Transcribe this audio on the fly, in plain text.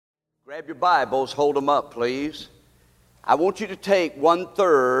Grab your Bibles, hold them up, please. I want you to take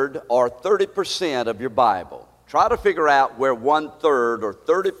 1/3 or 30% of your Bible. Try to figure out where 1/3 or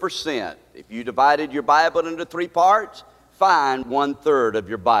 30%, if you divided your Bible into 3 parts, find 1/3 of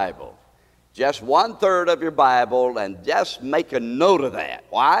your Bible. Just 1/3 of your Bible, and just make a note of that.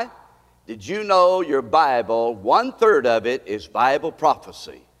 Why? Did you know your Bible, 1/3 of it is Bible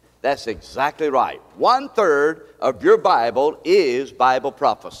prophecy? That's exactly right. 1/3 of your Bible is Bible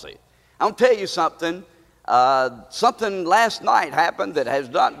prophecy. I'll tell you something. Something last night happened that has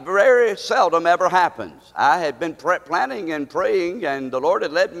not very seldom ever happens. I had been planning and praying, and the Lord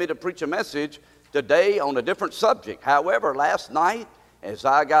had led me to preach a message today on a different subject. However, last night, as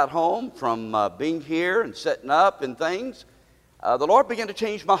I got home from being here and setting up and things, the Lord began to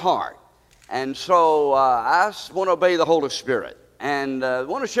change my heart. And so I want to obey the Holy Spirit. And I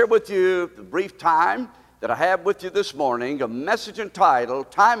want to share with you the brief time that I have with you this morning, a message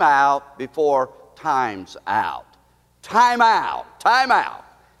entitled, Time Out Before Time's Out. Time out, time out.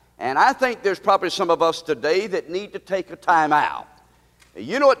 And I think there's probably some of us today that need to take a time out.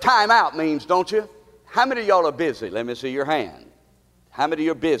 You know what time out means, don't you? How many of y'all are busy? Let me see your hand. How many of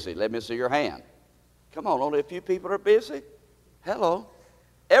you are busy? Let me see your hand. Come on, only a few people are busy? Hello.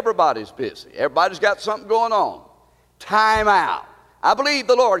 Everybody's busy. Everybody's got something going on. Time out. I believe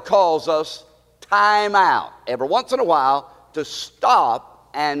the Lord calls us time out every once in a while to stop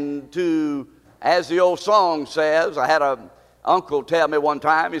and to, as the old song says, I had an uncle tell me one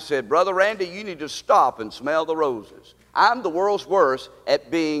time, he said, Brother Randy, you need to stop and smell the roses. I'm the world's worst at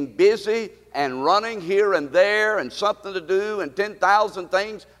being busy and running here and there and something to do and 10,000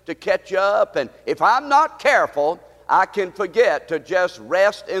 things to catch up. And if I'm not careful, I can forget to just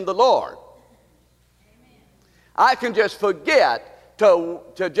rest in the Lord. Amen. I can just forget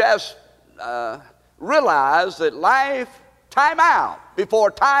to just realize that life, time out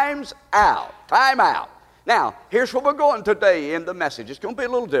before time's out. Time out. Now, here's where we're going today in the message. It's going to be a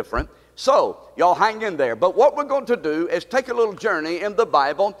little different. So, y'all hang in there. But what we're going to do is take a little journey in the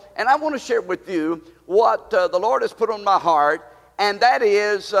Bible, and I want to share with you what the Lord has put on my heart, and that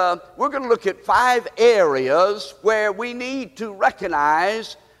is we're going to look at 5 areas where we need to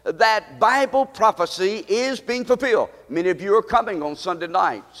recognize that Bible prophecy is being fulfilled. Many of you are coming on Sunday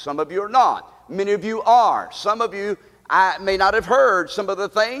night. Some of you are not. Many of you are. Some of you, I may not have heard some of the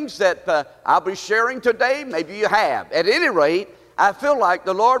things that I'll be sharing today. Maybe you have. At any rate, I feel like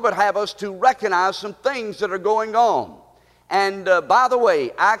the Lord would have us to recognize some things that are going on. And by the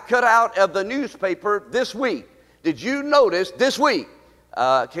way, I cut out of the newspaper this week. Did you notice this week?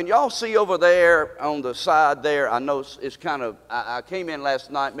 Can y'all see over there on the side there? I know it's kind of, I came in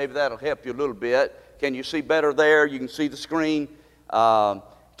last night. Maybe that'll help you a little bit. Can you see better there? You can see the screen.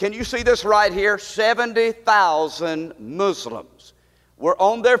 Can you see this right here? 70,000 Muslims were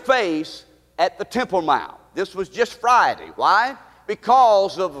on their face at the Temple Mount. This was just Friday. Why?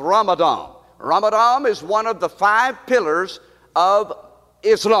 Because of Ramadan. Ramadan is one of the 5 pillars of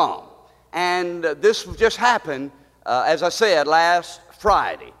Islam. And this just happened, as I said, last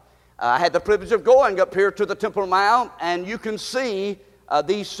Friday. I had the privilege of going up here to the Temple Mount, and you can see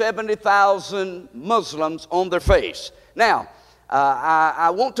these 70,000 Muslims on their face. Now, I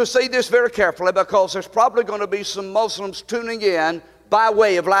want to say this very carefully because there's probably going to be some Muslims tuning in by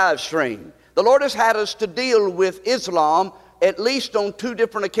way of live stream. The Lord has had us to deal with Islam at least on 2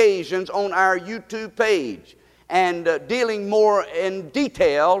 different occasions on our YouTube page, and dealing more in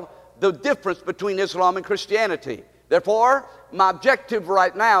detail the difference between Islam and Christianity. Therefore, my objective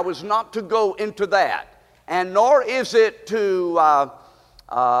right now is not to go into that, and nor is it to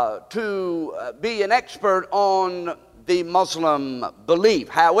be an expert on the Muslim belief.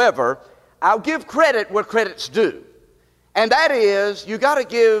 However, I'll give credit where credit's due, and that is you got to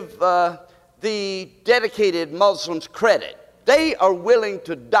give the dedicated Muslims credit. They are willing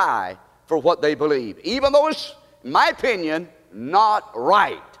to die for what they believe, even though it's, in my opinion, not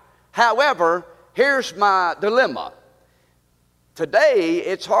right. However, here's my dilemma. Today,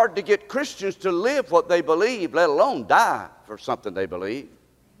 it's hard to get Christians to live what they believe, let alone die for something they believe.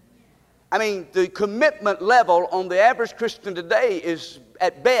 I mean, the commitment level on the average Christian today is,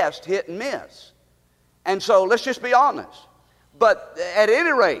 at best, hit and miss. And so, let's just be honest. But at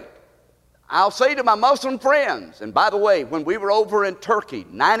any rate, I'll say to my Muslim friends, and by the way, when we were over in Turkey,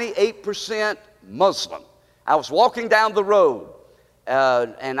 98% Muslim. I was walking down the road,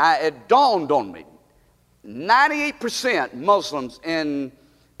 and it dawned on me, 98% Muslims in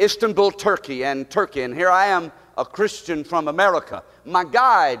Istanbul, Turkey, and here I am, a Christian from America. My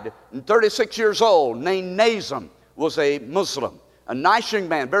guide, 36 years old, named Nazim, was a Muslim, a nice young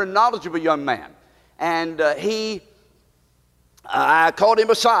man, very knowledgeable young man. And he I called him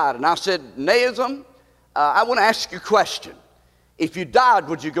aside and I said, Nazim, I want to ask you a question. If you died,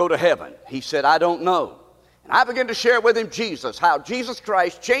 would you go to heaven? He said, I don't know. And I began to share with him Jesus, how Jesus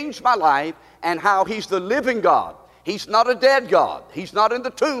Christ changed my life and how he's the living God. He's not a dead God. He's not in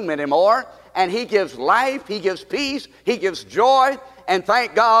the tomb anymore. And he gives life, he gives peace, he gives joy. And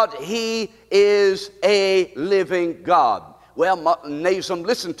thank God, he is a living God. Well, Nazim,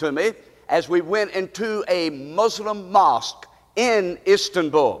 listen to me. As we went into a Muslim mosque in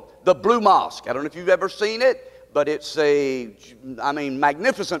Istanbul, the Blue Mosque. I don't know if you've ever seen it, but it's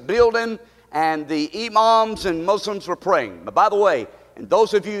magnificent building, and the imams and Muslims were praying. But by the way, and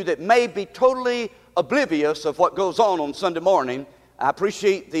those of you that may be totally oblivious of what goes on Sunday morning, I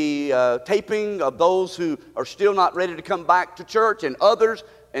appreciate the taping of those who are still not ready to come back to church, and others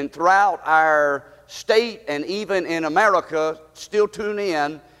and throughout our state and even in America still tune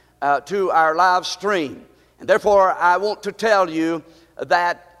in to our live stream. And therefore, I want to tell you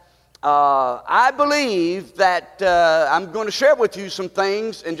that I believe that I'm going to share with you some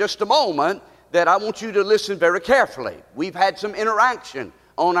things in just a moment that I want you to listen very carefully. We've had some interaction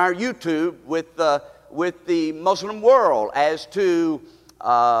on our YouTube with the Muslim world as to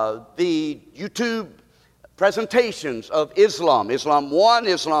the YouTube presentations of Islam, Islam 1,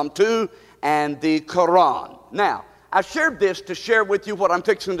 Islam 2, and the Quran. Now, I shared this to share with you what I'm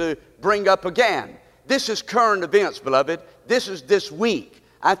fixing to bring up again. This is current events, beloved. This is this week.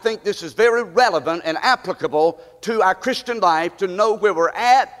 I think this is very relevant and applicable to our Christian life, to know where we're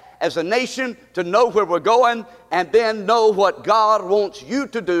at as a nation, to know where we're going, and then know what God wants you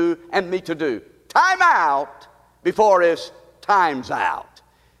to do and me to do. Time out before it's time's out.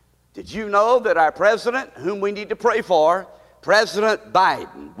 Did you know that our president, whom we need to pray for, President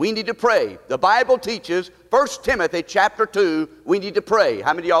Biden, we need to pray. The Bible teaches, 1 Timothy chapter 2, we need to pray.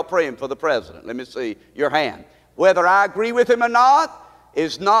 How many of y'all praying for the president? Let me see your hand. Whether I agree with him or not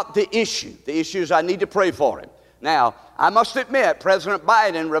is not the issue. The issue is I need to pray for him. Now, I must admit, President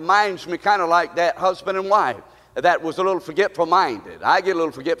Biden reminds me kind of like that husband and wife that was a little forgetful-minded. I get a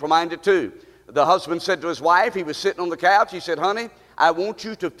little forgetful-minded too. The husband said to his wife, he was sitting on the couch, he said, honey, I want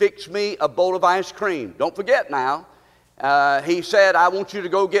you to fix me a bowl of ice cream. Don't forget now. He said, I want you to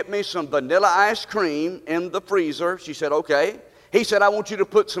go get me some vanilla ice cream in the freezer. She said, okay. He said, I want you to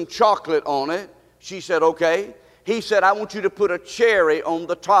put some chocolate on it. She said, okay. He said, I want you to put a cherry on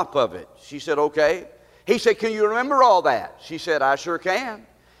the top of it. She said, okay. He said, can you remember all that? She said, I sure can.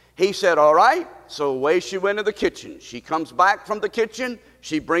 He said, all right. So away she went to the kitchen. She comes back from the kitchen.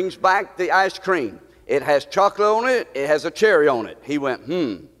 She brings back the ice cream. It has chocolate on it. It has a cherry on it. He went,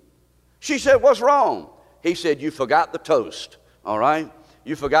 She said, what's wrong? He said, you forgot the toast, all right?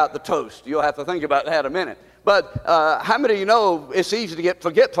 You forgot the toast. You'll have to think about that a minute. But how many of you know it's easy to get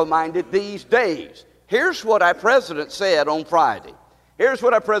forgetful-minded these days? Here's what our president said on Friday. Here's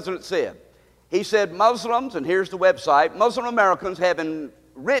what our president said. He said, Muslims, and here's the website, Muslim Americans have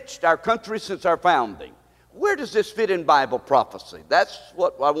enriched our country since our founding. Where does this fit in Bible prophecy? That's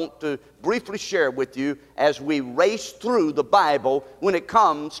what I want to briefly share with you as we race through the Bible when it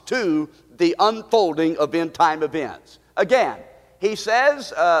comes to the unfolding of end-time events. Again, he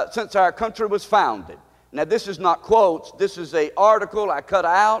says, since our country was founded. Now, this is not quotes. This is an article I cut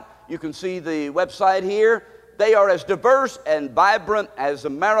out. You can see the website here. They are as diverse and vibrant as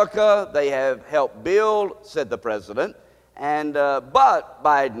America. They have helped build, said the president. And but,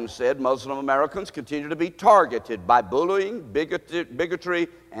 Biden said, Muslim Americans continue to be targeted by bullying, bigotry,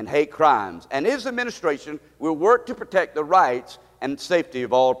 and hate crimes. And his administration will work to protect the rights and safety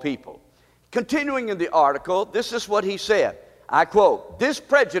of all people. Continuing in the article, this is what he said. I quote, this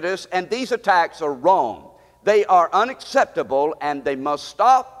prejudice and these attacks are wrong. They are unacceptable and they must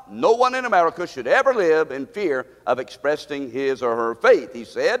stop. No one in America should ever live in fear of expressing his or her faith, he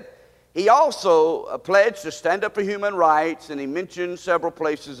said. He also pledged to stand up for human rights, and he mentioned several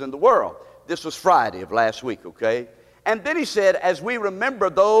places in the world. This was Friday of last week, okay? And then he said, as we remember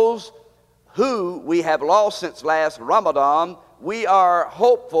those who we have lost since last Ramadan, we are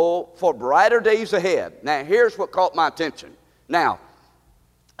hopeful for brighter days ahead. Now, here's what caught my attention. Now,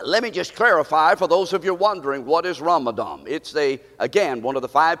 let me just clarify for those of you wondering, what is Ramadan? It's, again, one of the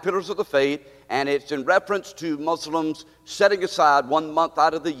 5 pillars of the faith, and it's in reference to Muslims setting aside 1 month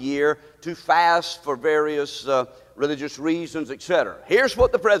out of the year to fast for various religious reasons, etc. Here's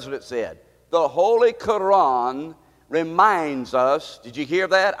what the president said. The Holy Quran reminds us, did you hear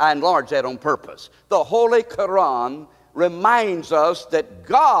that? I enlarged that on purpose. The Holy Quran reminds us that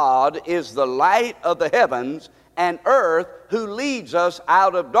God is the light of the heavens and earth who leads us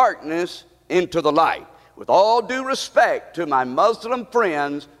out of darkness into the light. With all due respect to my Muslim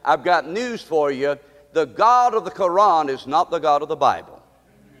friends, I've got news for you. the God of the Quran is not the God of the Bible.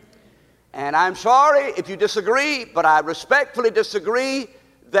 And I'm sorry if you disagree, but I respectfully disagree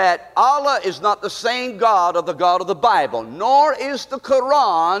that Allah is not the same God of the Bible, nor is the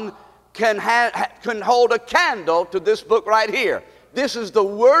Quran can hold a candle to this book right here. This is the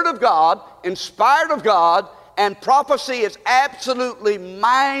Word of God, inspired of God, and prophecy is absolutely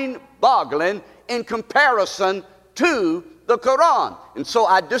mind-boggling in comparison to the Quran. And so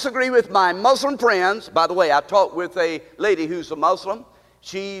I disagree with my Muslim friends. By the way, I talked with a lady who's a Muslim.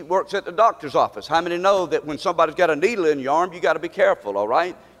 She works at the doctor's office. How many know that when somebody's got a needle in your arm, you got to be careful, all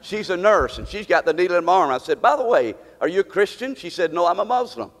right? She's a nurse, and she's got the needle in my arm. I said, by the way, are you a Christian? She said, no, I'm a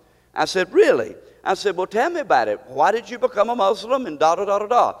Muslim. I said, really? I said, well, tell me about it. Why did you become a Muslim? And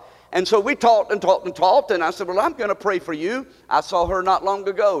da-da-da-da-da. And so we talked and talked and talked, and I said, well, I'm going to pray for you. I saw her not long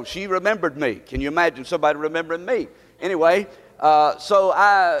ago. She remembered me. Can you imagine somebody remembering me? Anyway,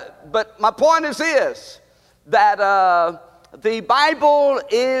 but my point is this, that the Bible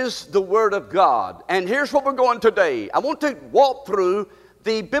is the Word of God. And here's what we're going today. I want to walk through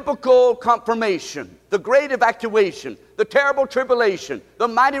the biblical confirmation, the great evacuation, the terrible tribulation, the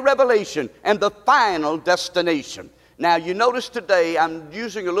mighty revelation, and the final destination. Now, you notice today I'm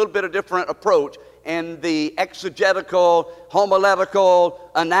using a little bit of different approach in the exegetical,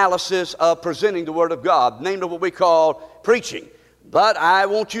 homiletical analysis of presenting the Word of God, namely what we call preaching. But I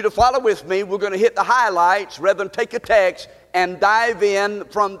want you to follow with me. We're going to hit the highlights rather than take a text and dive in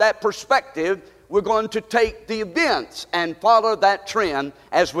from that perspective. We're going to take the events and follow that trend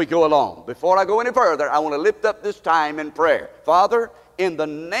as we go along. Before I go any further, I want to lift up this time in prayer. Father, in the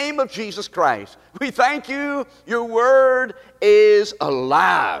name of Jesus Christ, we thank you. Your Word is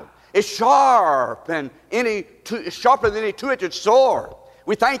alive. It's sharp and sharper than any two-edged sword.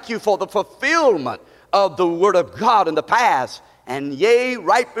 We thank you for the fulfillment of the Word of God in the past. And yea,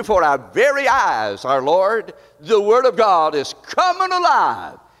 right before our very eyes, our Lord, the Word of God is coming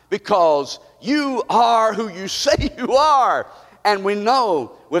alive because you are who you say you are. And we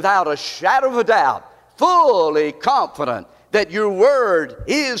know without a shadow of a doubt, fully confident, that your Word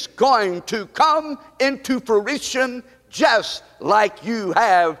is going to come into fruition just like you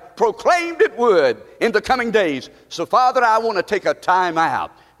have proclaimed it would in the coming days. So, Father, I want to take a time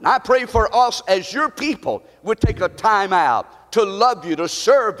out. And I pray for us as your people would take a time out to love you, to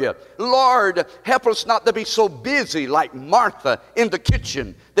serve you. Lord, help us not to be so busy like Martha in the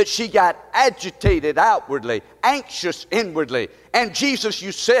kitchen that she got agitated outwardly, anxious inwardly. And Jesus,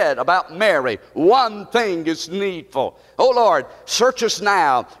 you said about Mary, one thing is needful. Oh Lord, search us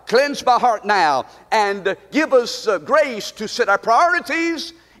now, cleanse my heart now, and give us grace to set our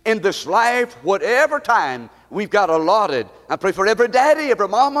priorities in this life, whatever time we've got allotted. I pray for every daddy, every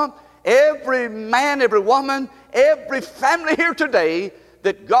mama, every man, every woman, every family here today,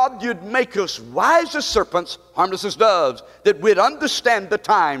 that God, you'd make us wise as serpents, harmless as doves, that we'd understand the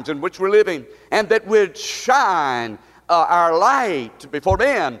times in which we're living, and that we'd shine our light before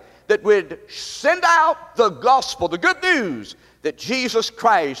men, that we'd send out the gospel, the good news, that Jesus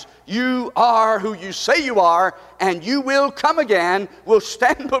Christ, you are who you say you are, and you will come again. We'll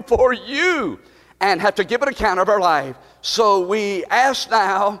stand before you and have to give an account of our life. So we ask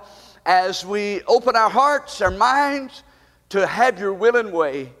now, as we open our hearts, our minds, to have your will and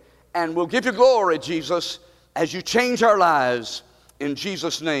way, and we'll give you glory, Jesus, as you change our lives, in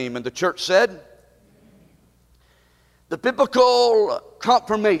Jesus' name. And the church said, the biblical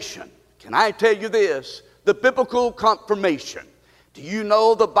confirmation. Can I tell you this? The biblical confirmation. Do you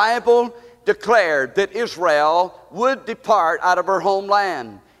know the Bible declared that Israel would depart out of her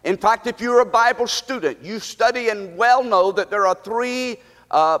homeland? In fact, if you're a Bible student, you study and well know that there are three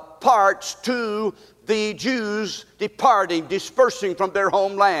parts to the Jews departing, dispersing from their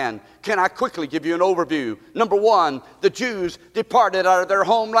homeland. Can I quickly give you an overview? Number one, the Jews departed out of their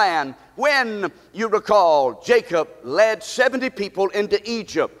homeland when, you recall, Jacob led 70 people into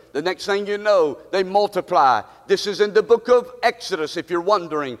Egypt. The next thing you know, they multiply. This is in the book of Exodus, if you're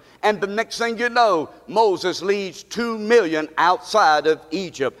wondering. And the next thing you know, Moses leads 2 million outside of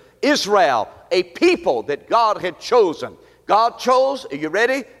Egypt. Israel, a people that God had chosen. God chose, are you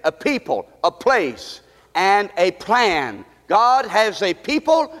ready? A people, a place, and a plan. God has a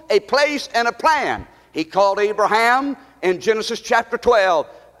people, a place, and a plan. He called Abraham in Genesis chapter 12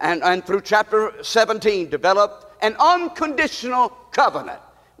 and through chapter 17, developed an unconditional covenant.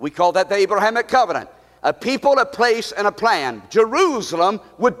 We call that the Abrahamic covenant. A people, a place, and a plan. Jerusalem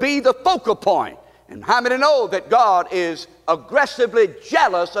would be the focal point. And how many know that God is aggressively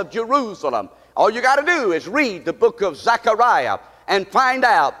jealous of Jerusalem? All you got to do is read the book of Zechariah and find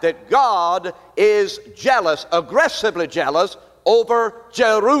out that God is jealous, aggressively jealous over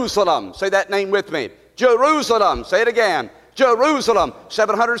Jerusalem. Say that name with me. Jerusalem. Say it again. Jerusalem.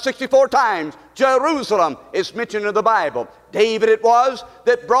 764 times Jerusalem is mentioned in the Bible. David it was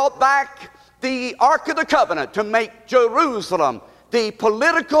that brought back the Ark of the Covenant to make Jerusalem the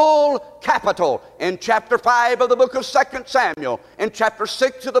political capital. In chapter 5 of the book of 2 Samuel, in chapter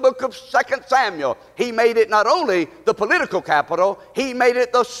 6 of the book of 2 Samuel, he made it not only the political capital, he made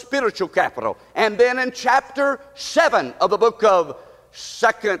it the spiritual capital. And then in chapter 7 of the book of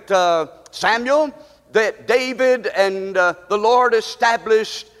 2 Samuel, that David and the Lord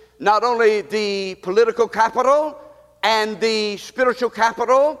established not only the political capital and the spiritual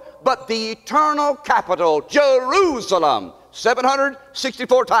capital, but the eternal capital, Jerusalem.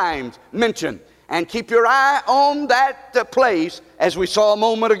 764 times mentioned. And keep your eye on that place, as we saw a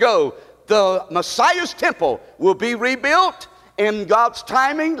moment ago. The Messiah's temple will be rebuilt in God's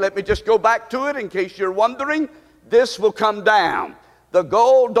timing. Let me just go back to it in case you're wondering. This will come down. The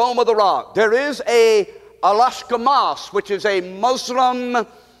gold dome of the rock. There is a Al-Aqsa Mosque, which is a Muslim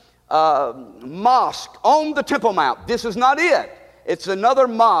mosque on the Temple Mount. This is not it. It's another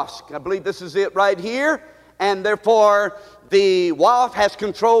mosque. I believe this is it right here. And therefore, the Waqf has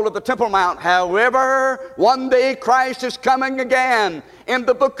control of the Temple Mount. However, one day Christ is coming again. In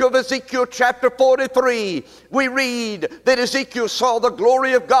the book of Ezekiel chapter 43, we read that Ezekiel saw the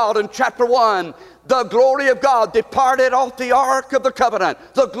glory of God in chapter 1. The glory of God departed off the Ark of the Covenant.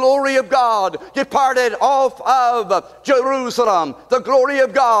 The glory of God departed off of Jerusalem. The glory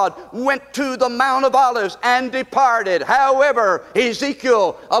of God went to the Mount of Olives and departed. However,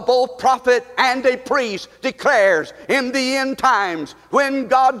 Ezekiel, a both prophet and a priest, declares in the end times, when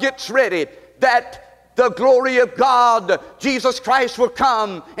God gets ready, that the glory of God, Jesus Christ, will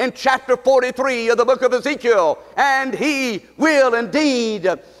come in chapter 43 of the book of Ezekiel, and he will indeed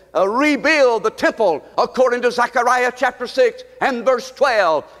rebuild the temple according to Zechariah chapter 6 and verse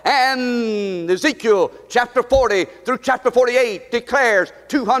 12. And Ezekiel chapter 40 through chapter 48 declares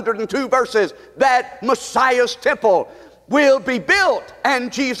 202 verses that Messiah's temple will be built,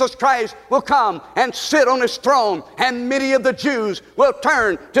 and Jesus Christ will come and sit on his throne, and many of the Jews will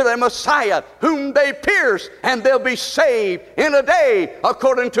turn to their Messiah whom they pierced, and they'll be saved in a day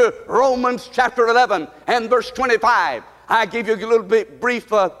according to Romans chapter 11 and verse 25. I gave you a little bit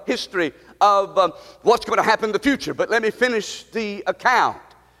brief history of what's going to happen in the future, but let me finish the account.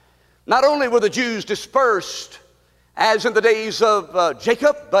 Not only were the Jews dispersed as in the days of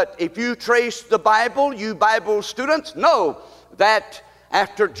Jacob, but if you trace the Bible, you Bible students know that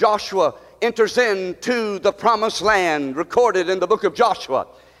after Joshua enters into the promised land recorded in the book of Joshua,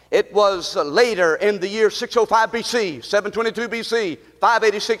 it was later in the year 605 BC, 722 BC,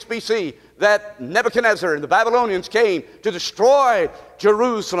 586 BC, that Nebuchadnezzar and the Babylonians came to destroy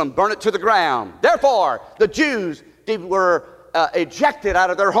Jerusalem, burn it to the ground. Therefore, the Jews were ejected out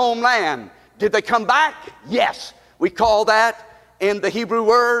of their homeland. Did they come back? Yes. We call that in the Hebrew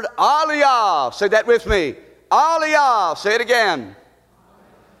word aliyah. Say that with me. Aliyah. Say it again.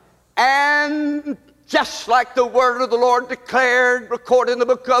 And just like the word of the Lord declared, recorded in the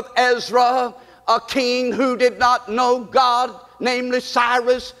book of Ezra, a king who did not know God, namely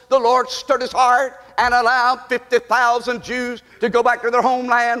Cyrus, the Lord stirred his heart and allowed 50,000 Jews to go back to their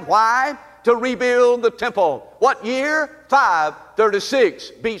homeland. Why? To rebuild the temple. What year?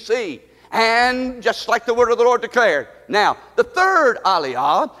 536 BC. And just like the word of the Lord declared. Now, the third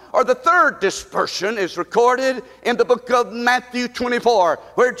aliyah, or the third dispersion, is recorded in the book of Matthew 24,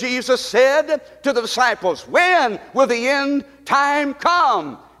 where Jesus said to the disciples, when will the end time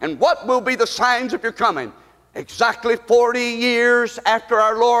come? And what will be the signs of your coming? Exactly 40 years after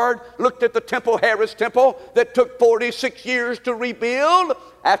our Lord looked at the temple, Herod's temple, that took 46 years to rebuild,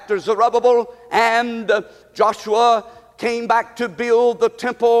 after Zerubbabel and Joshua came back to build the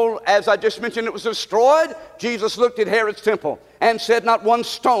temple, as I just mentioned, it was destroyed. Jesus looked at Herod's temple and said, not one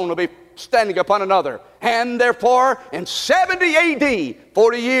stone will be standing upon another. And therefore, in 70 AD,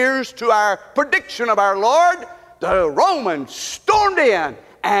 40 years to our prediction of our Lord, the Romans stormed in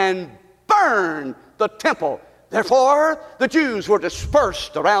and burned the temple. Therefore, the Jews were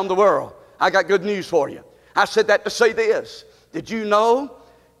dispersed around the world. I got good news for you. I said that to say this. Did you know,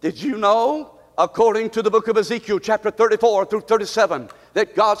 according to the book of Ezekiel, chapter 34 through 37,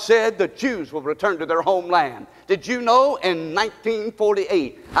 that God said the Jews will return to their homeland? Did you know in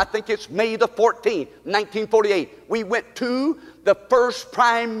 1948, I think it's May the 14th, 1948, we went to the first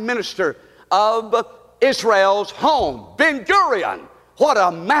prime minister of Israel's home, Ben-Gurion. What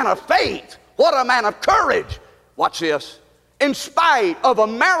a man of faith. What a man of courage. Watch this. In spite of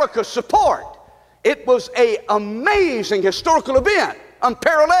America's support, it was an amazing historical event,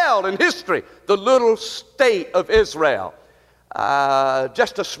 unparalleled in history. The little state of Israel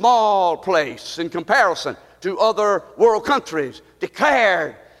just a small place in comparison to other world countries,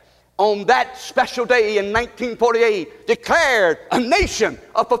 declared on that special day in 1948, declared a nation,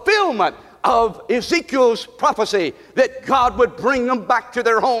 a fulfillment of Ezekiel's prophecy that God would bring them back to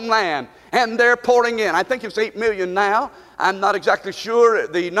their homeland. And they're pouring in. I think it's 8 million now. I'm not exactly sure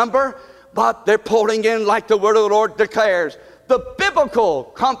the number, but they're pouring in like the word of the Lord declares. The biblical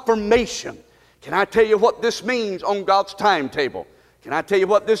confirmation. Can I tell you what this means on God's timetable? Can I tell you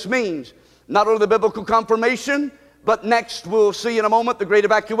what this means? Not only the biblical confirmation, but next we'll see in a moment the great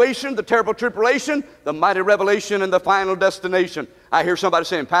evacuation, the terrible tribulation, the mighty revelation, and the final destination. I hear somebody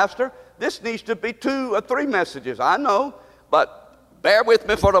saying, Pastor, this needs to be 2 or 3 messages. I know, but bear with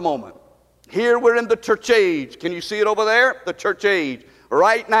me for a moment. Here we're in the church age. Can you see it over there? The church age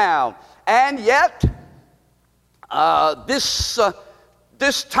right now. And yet,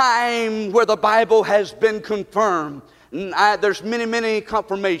 this time where the Bible has been confirmed, there's many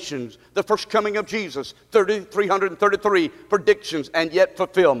confirmations. The first coming of Jesus, 333 predictions and yet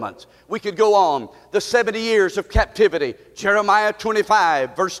fulfillments. We could go on. The 70 years of captivity, Jeremiah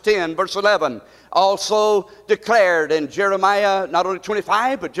 25, verse 10, verse 11. Also declared in Jeremiah, not only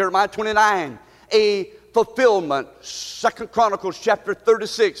 25, but Jeremiah 29, a fulfillment, 2 Chronicles chapter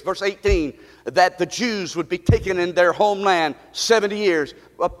 36, verse 18, that the Jews would be taken in their homeland 70 years,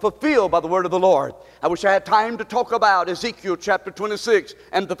 fulfilled by the word of the Lord. I wish I had time to talk about Ezekiel chapter 26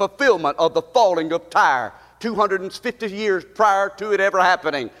 and the fulfillment of the falling of Tyre, 250 years prior to it ever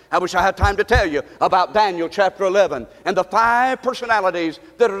happening. I wish I had time to tell you about Daniel chapter 11 and the 5 personalities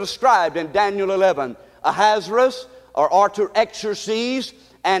that are described in Daniel 11. Ahasuerus, or Artaxerxes,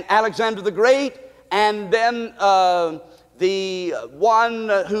 and Alexander the Great, and then the one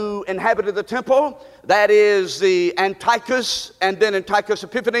who inhabited the temple, that is the Antiochus, and then Antiochus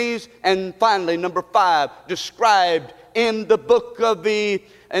Epiphanes, and finally number 5 described in the book of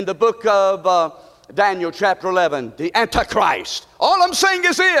Daniel chapter 11, the Antichrist. All I'm saying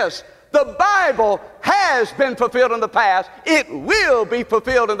is this: the Bible has been fulfilled in the past. It will be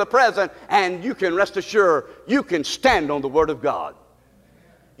fulfilled in the present, and you can rest assured you can stand on the Word of God.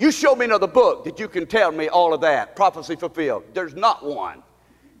 You show me another book that you can tell me all of that, prophecy fulfilled. There's not one.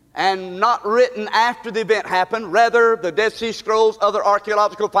 And not written after the event happened. Rather, the Dead Sea Scrolls, other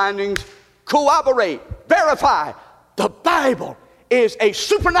archaeological findings corroborate, verify. The Bible is a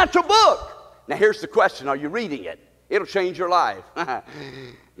supernatural book. Now here's the question, are you reading it? It'll change your life.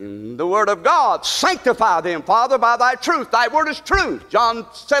 The Word of God, sanctify them, Father, by thy truth. Thy word is truth. John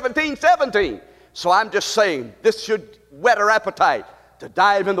 17:17. So I'm just saying, this should whet our appetite to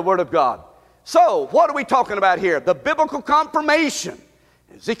dive in the Word of God. So, what are we talking about here? The biblical confirmation.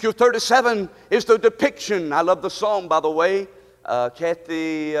 Ezekiel 37 is the depiction. I love the song, by the way.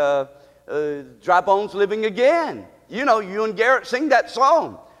 Kathy, Dry Bones Living Again. You know, you and Garrett sing that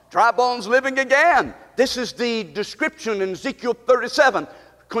song. Dry bones living again. This is the description in Ezekiel 37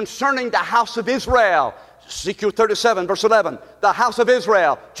 concerning the house of Israel. Ezekiel 37, verse 11. The house of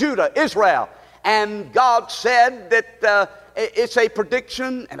Israel, Judah, Israel. And God said that it's a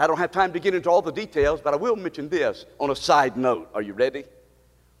prediction, and I don't have time to get into all the details, but I will mention this on a side note. Are you ready?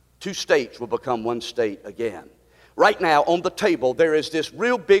 2 states will become 1 state again. Right now on the table there is this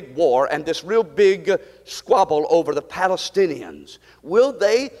real big war and this real big squabble over the Palestinians. Will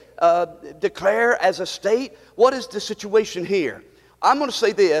they declare as a state? What is the situation here? I'm going to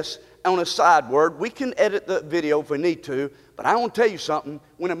say this on a side word. We can edit the video if we need to, but I want to tell you something.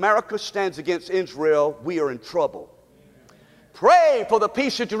 When America stands against Israel, we are in trouble. Pray for the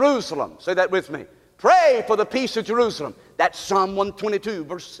peace of Jerusalem. Say that with me. Pray for the peace of Jerusalem. That's Psalm 122,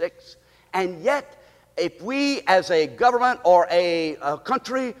 verse 6. And yet, if we as a government or a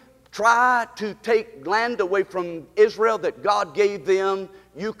country try to take land away from Israel that God gave them,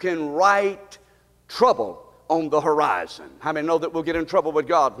 you can write trouble on the horizon. How many know that we'll get in trouble with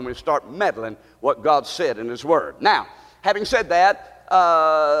God when we start meddling what God said in His Word? Now, having said that,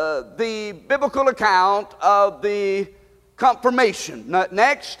 the biblical account of the confirmation.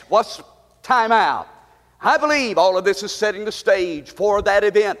 Next, what's time out? I believe all of this is setting the stage for that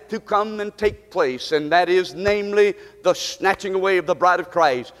event to come and take place, and that is namely the snatching away of the bride of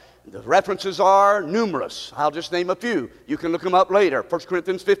Christ. The references are numerous. I'll just name a few. You can look them up later. 1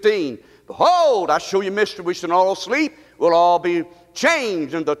 Corinthians 15. Behold, I show you mystery. We shall all sleep. We'll all be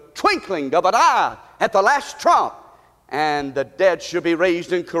changed in the twinkling of an eye at the last trump. And the dead shall be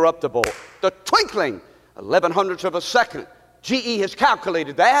raised incorruptible. The twinkling, 11/100ths of a second. GE has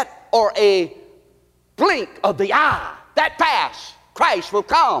calculated that, or a blink of the eye. That fast, Christ will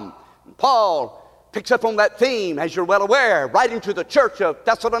come. And Paul picks up on that theme, as you're well aware, writing to the church of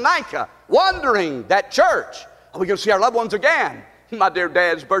Thessalonica, wondering that church, Are we going to see our loved ones again? My dear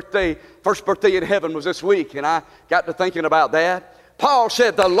dad's birthday, first birthday in heaven was this week, and I got to thinking about that. Paul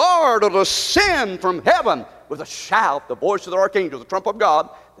said, the Lord will descend from heaven with a shout, the voice of the archangel, the trump of God.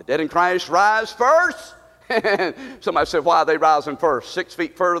 The dead in Christ rise first. Somebody said, why are they rising first? 6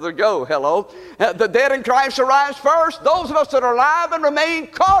 feet further to go. Hello. The dead in Christ shall rise first. Those of us that are alive and remain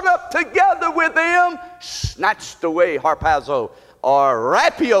caught up together with them, snatched away, harpazo, or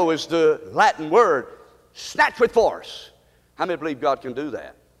rapio is the Latin word, snatched with force. How many believe God can do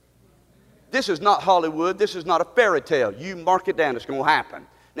that? This is not Hollywood. This is not a fairy tale. You mark it down. It's going to happen.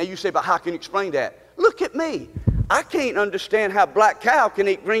 Now you say, but how can you explain that? Look at me. I can't understand how black cow can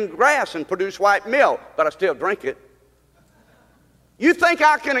eat green grass and produce white milk, but I still drink it. You think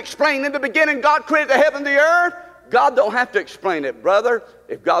I can explain in the beginning God created the heaven and the earth? God don't have to explain it, brother.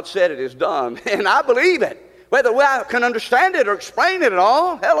 If God said it, it's done. And I believe it. Whether I can understand it or explain it at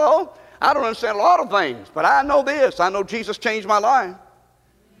all, hello. I don't understand a lot of things, but I know this. I know Jesus changed my life.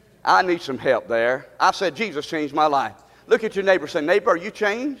 I need some help there. I said, Jesus changed my life. Look at your neighbor and say, neighbor, are you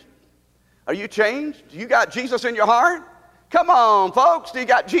changed? Are you changed? Do you got Jesus in your heart? Come on, folks. Do you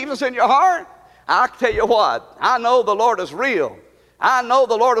got Jesus in your heart? I tell you what, I know the Lord is real. I know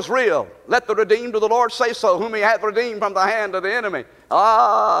the Lord is real. Let the redeemed of the Lord say so, whom he hath redeemed from the hand of the enemy.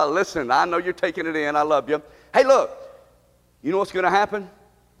 Listen, I know you're taking it in. I love you. Hey, look, you know what's going to happen?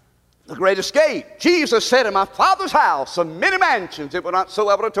 The great escape. Jesus said, in my Father's house are many mansions. It were not so,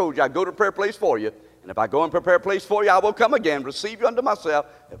 I would have told you, I'd go to prepare a place for you. And if I go and prepare a place for you, I will come again, receive you unto myself.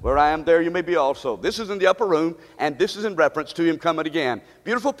 If where I am, there you may be also. This is in the upper room, and this is in reference to him coming again.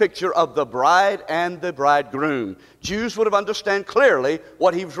 Beautiful picture of the bride and the bridegroom. Jews would have understood clearly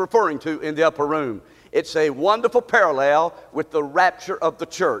what he was referring to in the upper room. It's a wonderful parallel with the rapture of the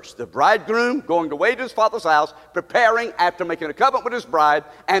church. The bridegroom going away to his Father's house, preparing after making a covenant with his bride,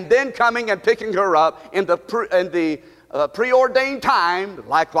 and then coming and picking her up in the preordained time,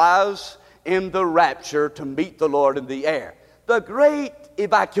 likewise in the rapture to meet the Lord in the air. The great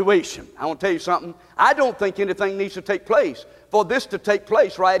evacuation. I want to tell you something. I don't think anything needs to take place for this to take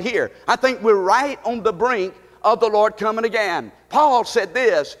place right here. I think we're right on the brink of the Lord coming again. Paul said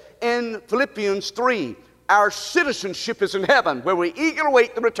this in Philippians 3, our citizenship is in heaven, where we eagerly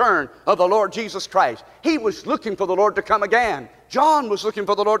await the return of the Lord Jesus Christ. He was looking for the Lord to come again. John was looking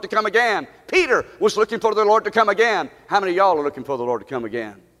for the Lord to come again. Peter was looking for the Lord to come again. How many of y'all are looking for the Lord to come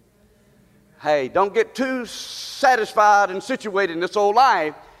again? Hey, don't get too satisfied and situated in this old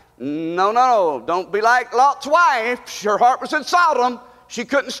life. No. Don't be like Lot's wife. Her heart was in Sodom. She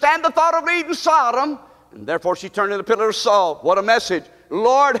couldn't stand the thought of leaving Sodom, and therefore she turned into a pillar of salt. What a message.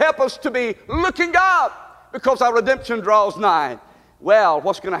 Lord, help us to be looking up, because our redemption draws nigh. Well,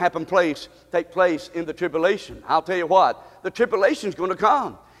 what's going to take place in the tribulation? I'll tell you what. The tribulation is going to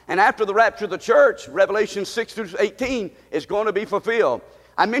come. And after the rapture of the church, Revelation 6 through 18 is going to be fulfilled.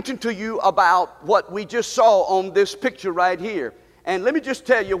 I mentioned to you about what we just saw on this picture right here. And let me just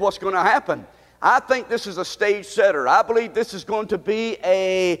tell you what's going to happen. I think this is a stage setter. I believe this is going to be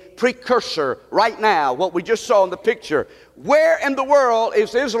a precursor right now, what we just saw in the picture. Where in the world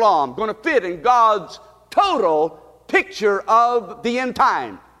is Islam going to fit in God's total picture of the end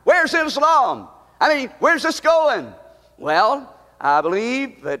time? Where's Islam? I mean, where's this going? Well, I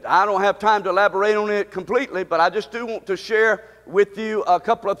believe that I don't have time to elaborate on it completely, but I just do want to share with you a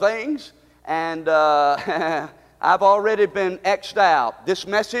couple of things. And I've already been X'd out. This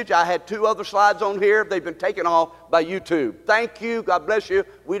message, I had 2 other slides on here. They've been taken off by YouTube. Thank you. God bless you.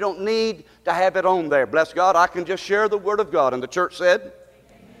 We don't need to have it on there. Bless God. I can just share the Word of God. And the church said,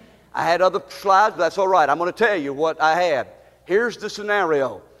 amen. I had other slides, but that's all right. I'm going to tell you what I had. Here's the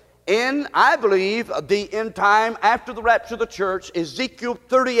scenario. I believe, the end time after the rapture of the church, Ezekiel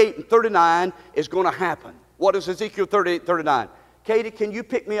 38 and 39 is going to happen. What is Ezekiel 38 and 39? Katie, can you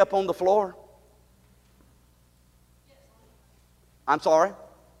pick me up on the floor? I'm sorry?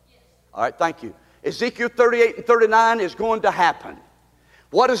 Yes. All right, thank you. Ezekiel 38 and 39 is going to happen.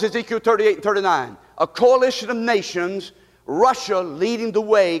 What is Ezekiel 38 and 39? A coalition of nations, Russia leading the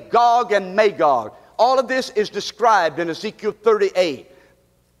way, Gog and Magog. All of this is described in Ezekiel 38.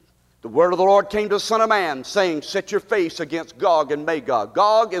 The word of the Lord came to the Son of Man, saying, set your face against Gog and Magog.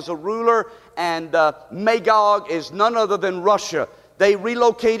 Gog is a ruler, and Magog is none other than Russia. They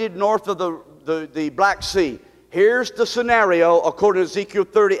relocated north of the Black Sea. Here's the scenario according to Ezekiel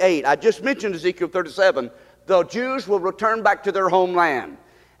 38. I just mentioned Ezekiel 37. The Jews will return back to their homeland.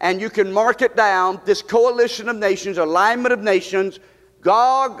 And you can mark it down, this coalition of nations, alignment of nations,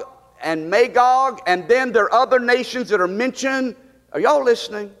 Gog and Magog, and then there are other nations that are mentioned. Are y'all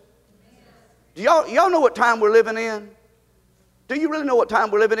listening? Do y'all know what time we're living in? Do you really know what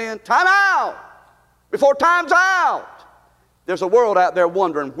time we're living in? Time out! before time's out. There's a world out there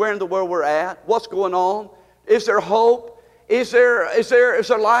wondering where in the world we're at, what's going on, is there hope, is there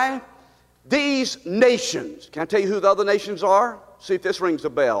life? These nations, can I tell you who the other nations are? See if this rings a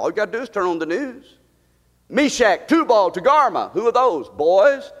bell. All you got to do is turn on the news. Meshach, Tubal, Togarmah, who are those?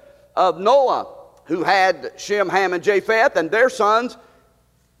 Boys of Noah, who had Shem, Ham, and Japheth, and their sons.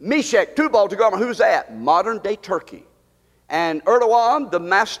 Meshach, Tubal, Togarmah, who's that? Modern day Turkey. And Erdogan, the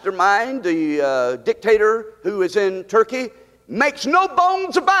mastermind, the dictator who is in Turkey, makes no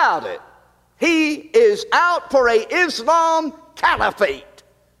bones about it. He is out for a Islam caliphate.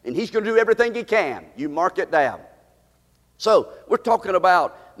 And he's going to do everything he can. You mark it down. So we're talking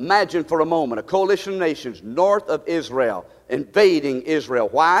about, imagine for a moment, a coalition of nations north of Israel invading Israel.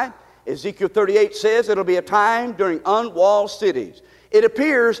 Why? Ezekiel 38 says it'll be a time during unwalled cities. It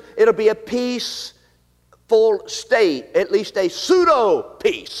appears it'll be a peaceful state, at least a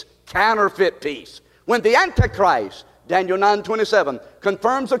pseudo-peace, counterfeit peace. When the Antichrist, Daniel 9:27,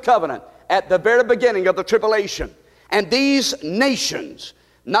 confirms a covenant at the very beginning of the tribulation. And these nations,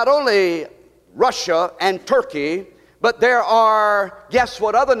 not only Russia and Turkey, but there are, guess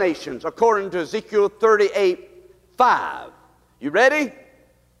what other nations, according to Ezekiel 38:5. You ready?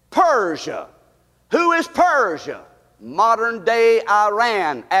 Persia. Who is Persia? Modern day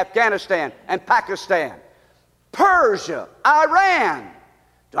Iran, Afghanistan, and Pakistan. Persia, Iran.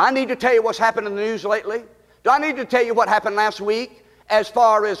 Do I need to tell you what's happened in the news lately? Do I need to tell you what happened last week as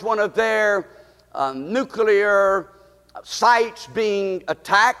far as one of their nuclear sites being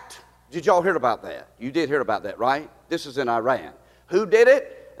attacked? Did y'all hear about that? You did hear about that, right? This is in Iran. Who did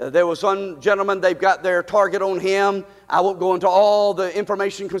it? There was one gentleman, they've got their target on him. I won't go into all the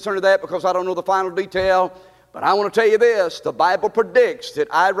information concerning that because I don't know the final detail. But I want to tell you this, the Bible predicts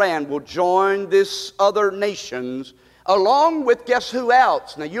that Iran will join this other nations along with guess who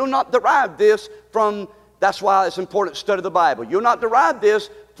else? Now you'll not derive this from, that's why it's important to study the Bible. You'll not derive this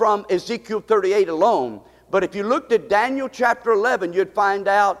from Ezekiel 38 alone. But if you looked at Daniel chapter 11, you'd find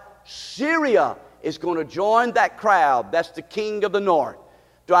out Syria is going to join that crowd. That's the king of the north.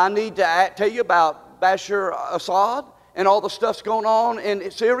 Do I need to tell you about Bashar Assad and all the stuff's going on in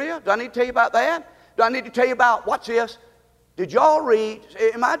Syria? Do I need to tell you about that? Do I need to tell you about, watch this, did y'all read,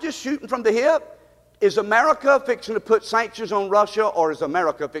 am I just shooting from the hip? Is America fixing to put sanctions on Russia, or is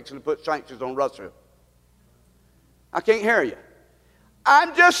America fixing to put sanctions on Russia? I can't hear you.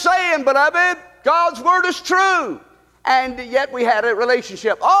 I'm just saying, beloved, God's word is true. And yet we had a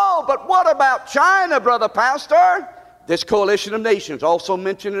relationship. Oh, but what about China, brother pastor? This coalition of nations, also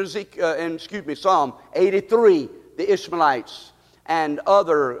mentioned in Psalm 83, the Ishmaelites and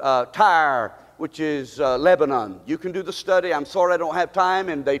other Tyre, which is Lebanon. You can do the study. I'm sorry I don't have time,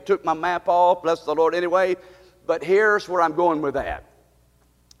 and they took my map off. Bless the Lord anyway. But here's where I'm going with that.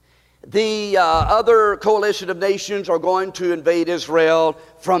 The other coalition of nations are going to invade Israel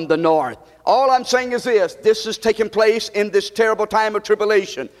from the north. All I'm saying is this is taking place in this terrible time of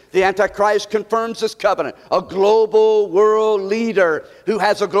tribulation. The Antichrist confirms this covenant, a global world leader who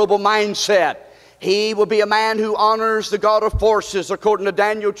has a global mindset. He will be a man who honors the God of forces, according to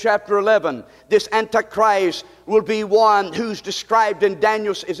Daniel chapter 11. This Antichrist will be one who's described in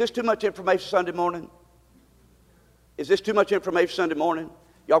Daniel. Is this too much information Sunday morning? Is this too much information Sunday morning?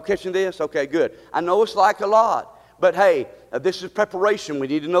 Y'all catching this? Okay, good. I know it's like a lot, but hey, this is preparation. We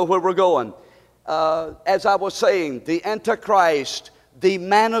need to know where we're going. As I was saying, the Antichrist, the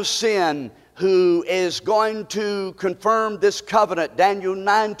man of sin, who is going to confirm this covenant, Daniel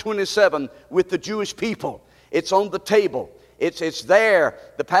 9:27, with the Jewish people. It's on the table. It's there.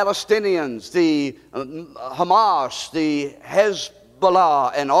 The Palestinians, the Hamas, the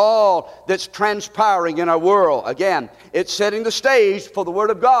Hezbollah, and all that's transpiring in our world. Again, it's setting the stage for the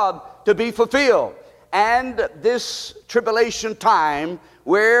Word of God to be fulfilled. And this tribulation time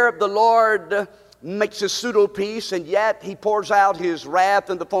where the Lord makes his pseudo-peace, and yet he pours out his wrath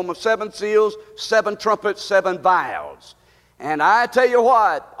in the form of 7 seals, 7 trumpets, 7 vials. And I tell you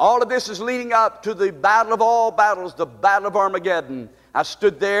what, all of this is leading up to the battle of all battles, the battle of Armageddon. I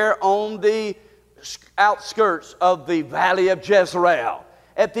stood there on the outskirts of the valley of Jezreel.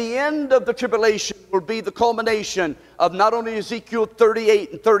 At the end of the tribulation will be the culmination of not only Ezekiel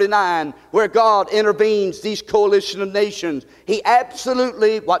 38 and 39, where God intervenes these coalition of nations. He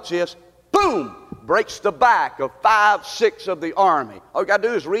absolutely, watch this, boom, breaks the back of 5/6 of the army. All you got to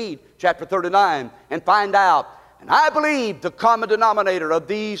do is read chapter 39 and find out. And I believe the common denominator of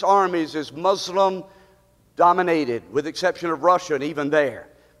these armies is Muslim dominated, with the exception of Russia and even there.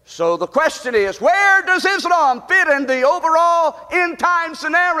 So the question is, where does Islam fit in the overall end time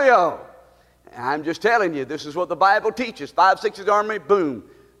scenario? And I'm just telling you, this is what the Bible teaches. 5/6 of the army, boom.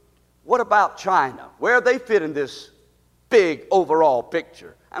 What about China? Where they fit in this big overall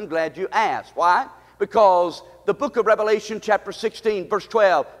picture? I'm glad you asked. Why? Because the book of Revelation chapter 16 verse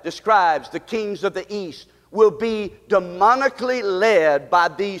 12 describes the kings of the east will be demonically led by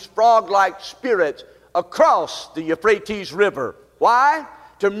these frog-like spirits across the Euphrates River. Why?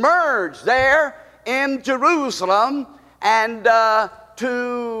 To merge there in Jerusalem and to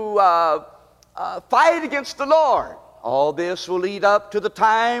fight against the Lord. All this will lead up to the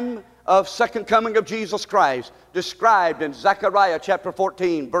time of second coming of Jesus Christ, described in Zechariah chapter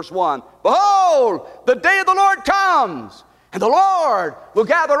 14, verse 1. Behold, the day of the Lord comes, and the Lord will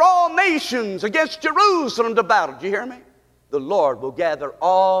gather all nations against Jerusalem to battle. Did you hear me? The Lord will gather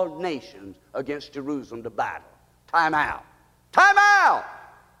all nations against Jerusalem to battle. Time out. Time out!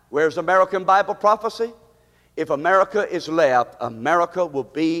 Where's American Bible prophecy? If America is left, America will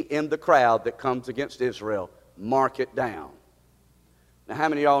be in the crowd that comes against Israel. Mark it down. Now, how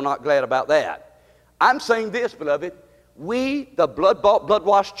many of y'all are not glad about that? I'm saying this, beloved. We, the blood-bought,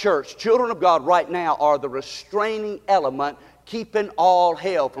 blood-washed church, children of God right now, are the restraining element keeping all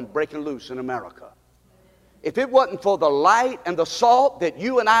hell from breaking loose in America. If it wasn't for the light and the salt that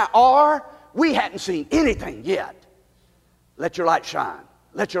you and I are, we hadn't seen anything yet. Let your light shine.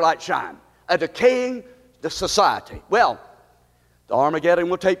 Let your light shine. A decaying society. Well, the Armageddon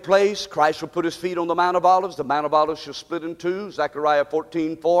will take place. Christ will put his feet on the Mount of Olives. The Mount of Olives shall split in two. Zechariah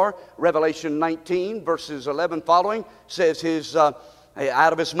 14:4. Revelation 19, verses 11 following, says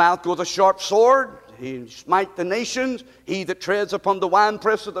out of his mouth goes a sharp sword. He smite the nations. He that treads upon the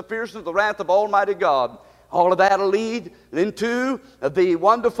winepress of the fierceness of the wrath of Almighty God. All of that will lead into the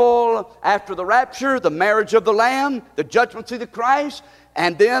wonderful, after the rapture, the marriage of the Lamb, the judgment seat of Christ,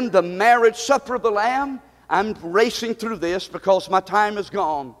 and then the marriage supper of the Lamb. I'm racing through this because my time is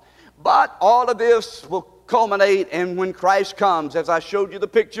gone. But all of this will culminate in when Christ comes, as I showed you the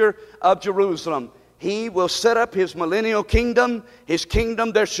picture of Jerusalem. He will set up his millennial kingdom. His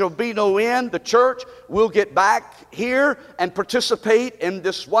kingdom, there shall be no end. The church will get back here and participate in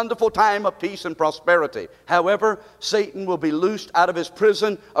this wonderful time of peace and prosperity. However, Satan will be loosed out of his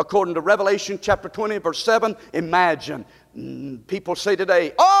prison according to Revelation chapter 20, verse 7. Imagine. People say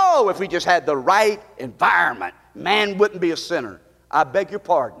today, oh, if we just had the right environment, man wouldn't be a sinner. I beg your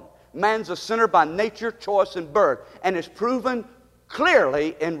pardon. Man's a sinner by nature, choice, and birth. And it's proven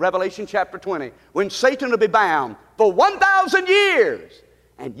clearly in Revelation chapter 20, when Satan will be bound for 1,000 years.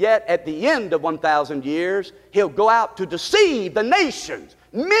 And yet at the end of 1,000 years, he'll go out to deceive the nations.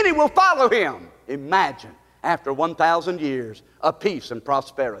 Many will follow him. Imagine, after 1,000 years of peace and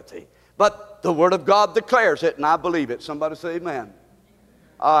prosperity. But the Word of God declares it, and I believe it. Somebody say amen.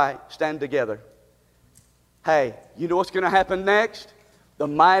 All right, stand together. Hey, you know what's going to happen next? The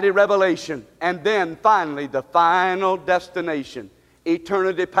mighty revelation. And then finally, the final destination.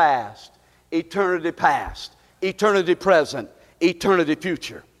 Eternity past, eternity past, eternity present, eternity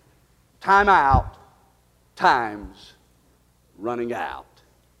future. Time out, time's running out.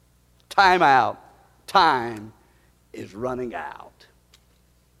 Time out, time is running out.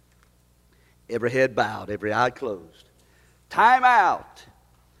 Every head bowed, every eye closed. Time out.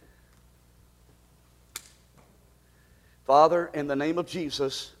 Father, in the name of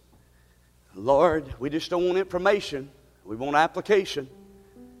Jesus, Lord, we just don't want information. We want application.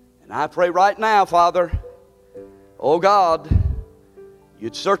 And I pray right now, Father, oh God,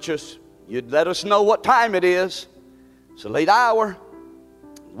 you'd search us. You'd let us know what time it is. It's a late hour.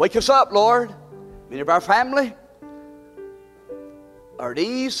 Wake us up, Lord. Many of our family are at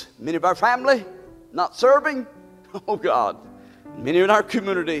ease. Many of our family not serving. Oh God. Many in our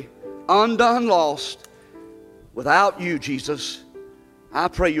community undone, lost. Without you, Jesus, I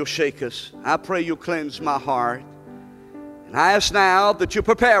pray you'll shake us. I pray you'll cleanse my heart. And I ask now that you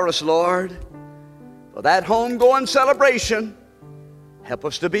prepare us, Lord, for that homegoing celebration. Help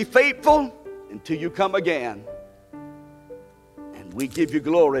us to be faithful until you come again. And we give you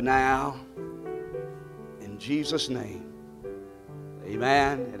glory now. In Jesus' name.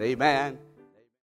 Amen and amen.